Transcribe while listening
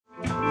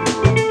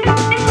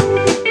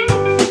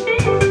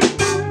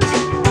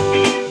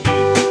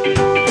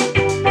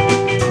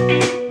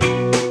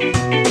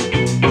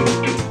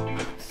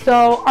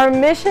So our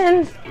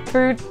mission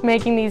through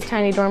making these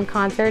tiny dorm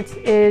concerts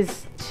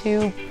is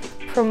to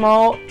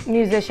promote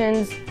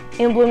musicians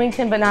in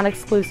Bloomington, but not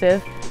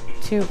exclusive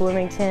to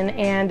Bloomington,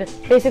 and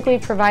basically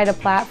provide a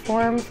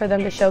platform for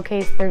them to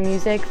showcase their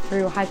music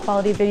through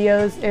high-quality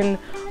videos in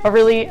a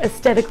really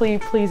aesthetically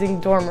pleasing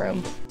dorm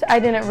room. I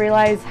didn't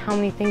realize how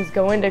many things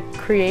go into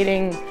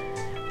creating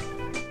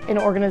an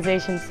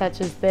organization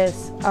such as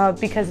this,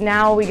 because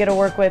now we get to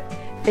work with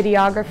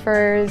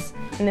videographers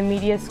in the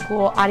media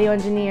school, audio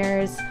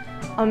engineers,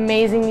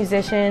 amazing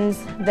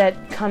musicians that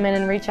come in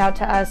and reach out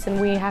to us, and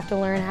we have to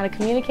learn how to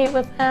communicate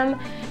with them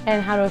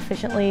and how to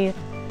efficiently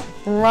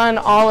run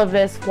all of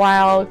this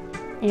while,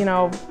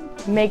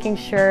 making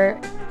sure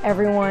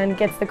everyone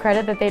gets the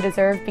credit that they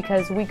deserve,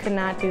 because we could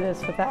not do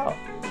this without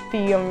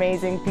the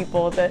amazing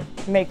people that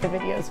make the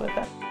videos with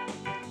us.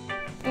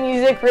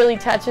 Music really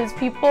touches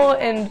people,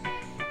 and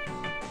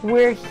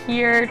we're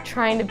here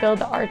trying to build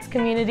the arts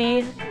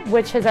community,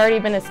 which has already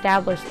been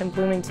established in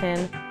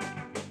Bloomington.